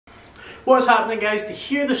What's happening, guys? To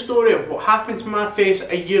hear the story of what happened to my face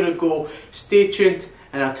a year ago, stay tuned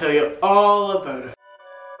and I'll tell you all about it.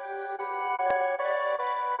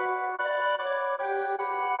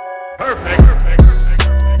 Perfect.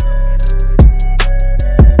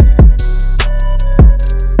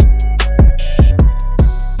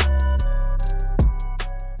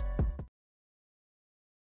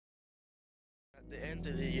 At the end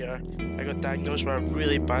of the year, I got diagnosed with a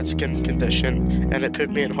really bad skin condition and it put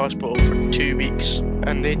me in hospital for 2 weeks.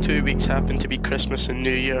 And they 2 weeks happened to be Christmas and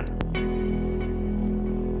New Year.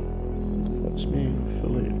 That's me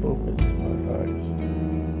fully opens my eyes.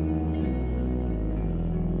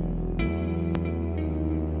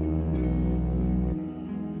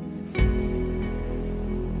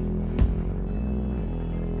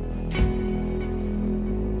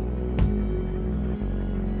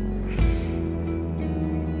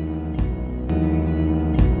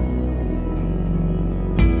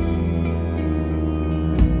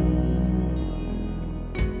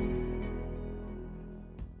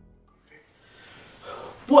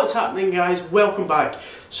 What's happening, guys? Welcome back.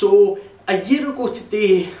 So a year ago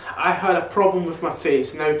today I had a problem with my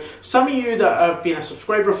face. Now some of you that have been a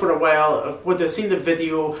subscriber for a while would have seen the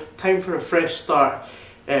video Time for a Fresh Start.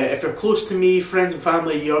 If you're close to me, friends and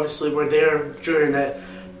family, you obviously were there during it.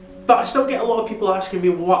 But I still get a lot of people asking me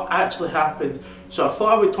what actually happened. So I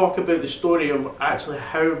thought I would talk about the story of actually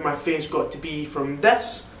how my face got to be from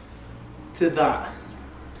this to that.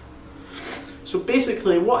 So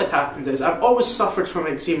basically what had happened is I've always suffered from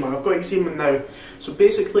eczema. I've got eczema now. So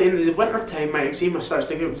basically in the winter time my eczema starts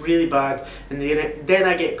to get really bad and then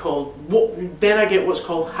I get what's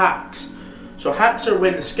called hacks. So hacks are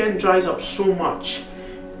when the skin dries up so much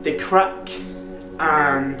they crack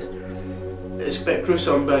and it's a bit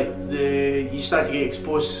gruesome, but you start to get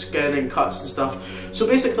exposed skin and cuts and stuff. So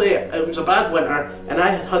basically it was a bad winter and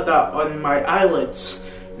I had that on my eyelids.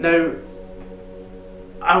 Now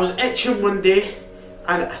I was itching one day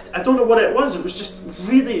and I don't know what it was just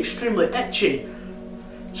really extremely itchy.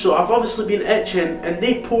 So I've obviously been itching and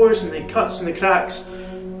the pores and the cuts and the cracks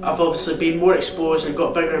I've obviously been more exposed and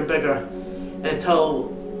got bigger and bigger until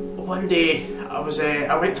one day I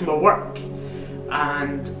went to my work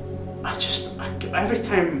and every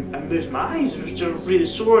time I moved my eyes it was just really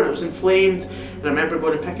sore and it was inflamed, and I remember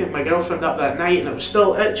going and picking my girlfriend up that night and it was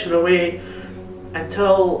still itching away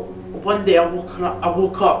until one day I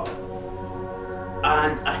woke up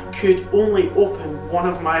and I could only open one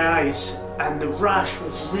of my eyes and the rash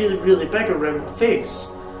was really big around my face.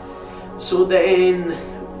 So then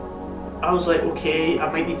I was like, okay, I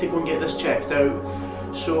might need to go and get this checked out.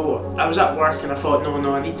 So I was at work and I thought,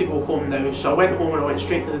 no, I need to go home now. So I went home and I went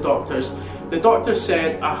straight to the doctors. The doctor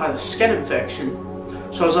said I had a skin infection.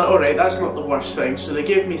 So I was like, alright, that's not the worst thing. So they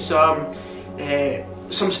gave me some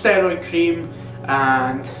steroid cream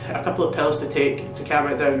and a couple of pills to take to calm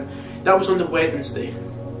it down. That was on the Wednesday.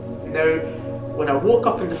 Now, when I woke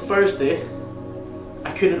up on the Thursday,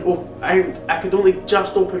 I could only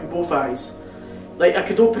just open both eyes. Like I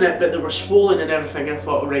could open it, but they were swollen and everything. And I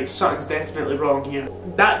thought, alright, something's definitely wrong here.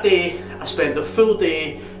 That day, I spent the full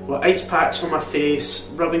day with ice packs on my face,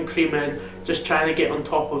 rubbing cream in, just trying to get on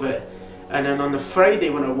top of it. And then on the Friday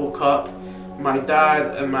when I woke up, my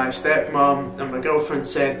dad and my stepmom and my girlfriend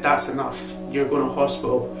said, that's enough, you're going to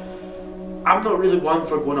hospital. I'm not really one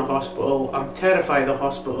for going to hospital. I'm terrified of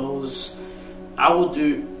hospitals. I will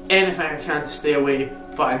do anything I can to stay away,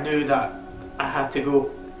 but I knew that I had to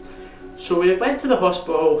go. So we went to the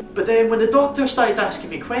hospital, but then when the doctor started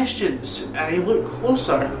asking me questions and he looked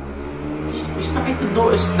closer, he started to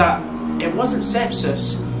notice that it wasn't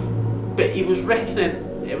sepsis, but he was reckoning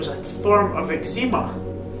it was a form of eczema.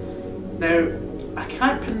 Now, I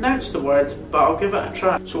can't pronounce the word, but I'll give it a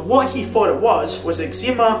try. So what he thought it was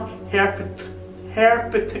eczema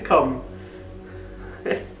herpeticum.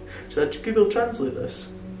 Should I Google translate this?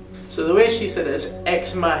 So the way she said it is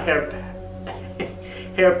eczema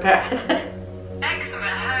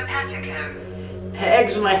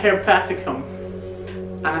Eczema herpeticum.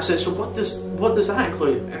 And I said, so what does that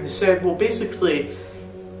include? And they said, well, basically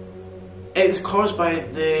it's caused by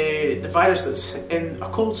the virus that's in a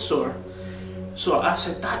cold sore. So I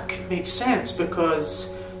said, that could make sense because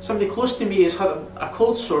somebody close to me has had a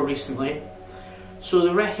cold sore recently. So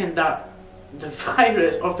they reckon that the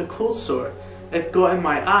virus of the cold sore had got in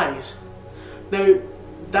my eyes. Now,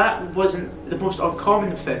 that wasn't the most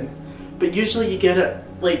uncommon thing, but usually you get it,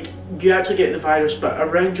 like, you actually get the virus, but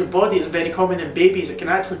around your body it's very common in babies. It can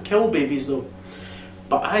actually kill babies though.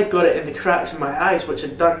 But I had got it in the cracks in my eyes, which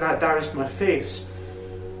had done that damage to my face.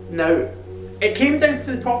 Now, it came down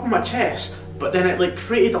to the top of my chest, but then it like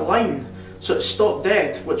created a line. So it stopped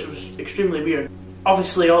dead, which was extremely weird.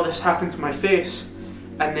 Obviously all this happened to my face,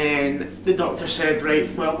 and then the doctor said,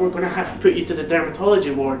 right, well, we're going to have to put you to the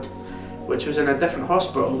dermatology ward, which was in a different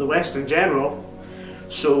hospital, the Western General.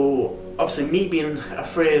 So obviously me being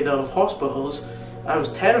afraid of hospitals, I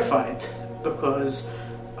was terrified because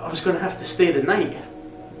I was going to have to stay the night.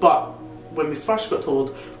 But when we first got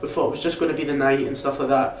told, we thought it was just going to be the night and stuff like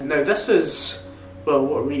that. Now this is, well,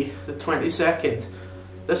 what are we, the 22nd?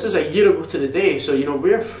 This is a year ago to the day, so you know,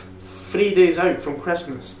 we're 3 days out from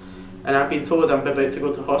Christmas, and I've been told I'm about to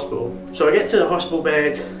go to hospital. So I get to the hospital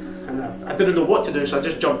bed, and I didn't know what to do, so I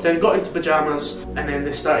just jumped in, got into pyjamas, and then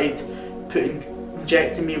they started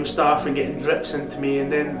injecting me with stuff and getting drips into me,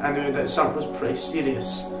 and then I knew that something was pretty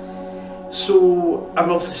serious. So I've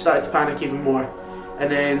obviously started to panic even more,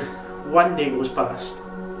 and then one day goes past.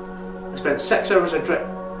 I spent 6 hours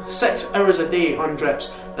a day on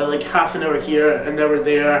drips. They're like half an hour here, an hour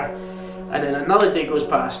there, and then another day goes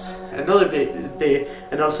past, another day,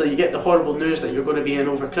 and obviously you get the horrible news that you're going to be in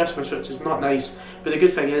over Christmas, which is not nice. But the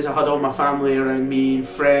good thing is I had all my family around me,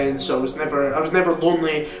 friends, so I was never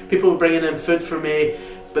lonely. People were bringing in food for me.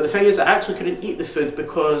 But the thing is, I actually couldn't eat the food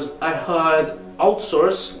because I had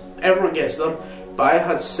ulcers. Everyone gets them, but I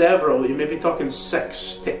had several. You may be talking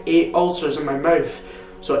 6 to 8 ulcers in my mouth.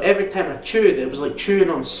 So every time I chewed, it was like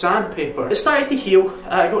chewing on sandpaper. It started to heal.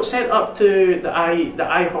 I got sent up to the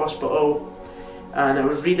eye hospital, and I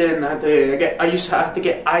was reading. I used to have to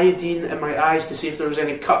get iodine in my eyes to see if there was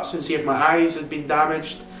any cuts and see if my eyes had been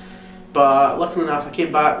damaged. But luckily enough, I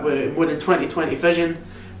came back with more than 20/20 vision,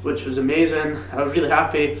 which was amazing. I was really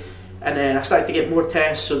happy. And then I started to get more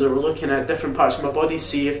tests, so they were looking at different parts of my body to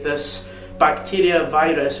see if this bacteria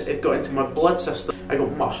virus had got into my blood system. I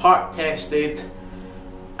got my heart tested,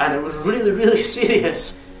 and it was really, really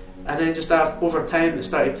serious. And then just over time, it just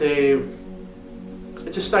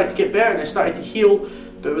started to get better, and it started to heal.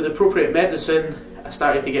 But with appropriate medicine, I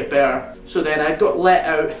started to get better. So then I got let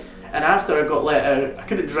out, and after I got let out, I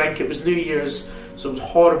couldn't drink. It was New Year's, so it was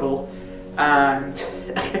horrible, and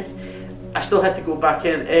I still had to go back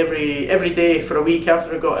in every day for a week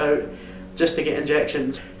after I got out, just to get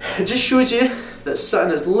injections. It just shows you that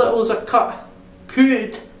something as little as a cut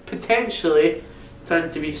could potentially turn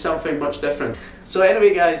to be something much different. So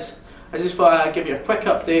anyway guys, I just thought I'd give you a quick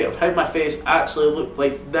update of how my face actually looked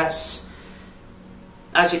like this.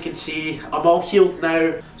 As you can see, I'm all healed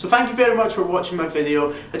now. So thank you very much for watching my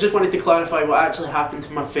video. I just wanted to clarify what actually happened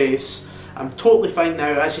to my face. I'm totally fine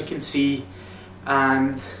now, as you can see,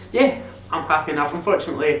 and yeah, I'm happy enough.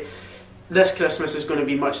 Unfortunately, this Christmas is going to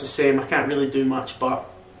be much the same. I can't really do much, but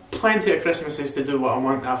plenty of Christmases to do what I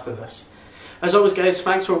want after this. As always guys,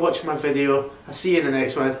 thanks for watching my video. I'll see you in the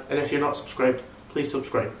next one, and if you're not subscribed, please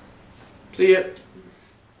subscribe. See ya!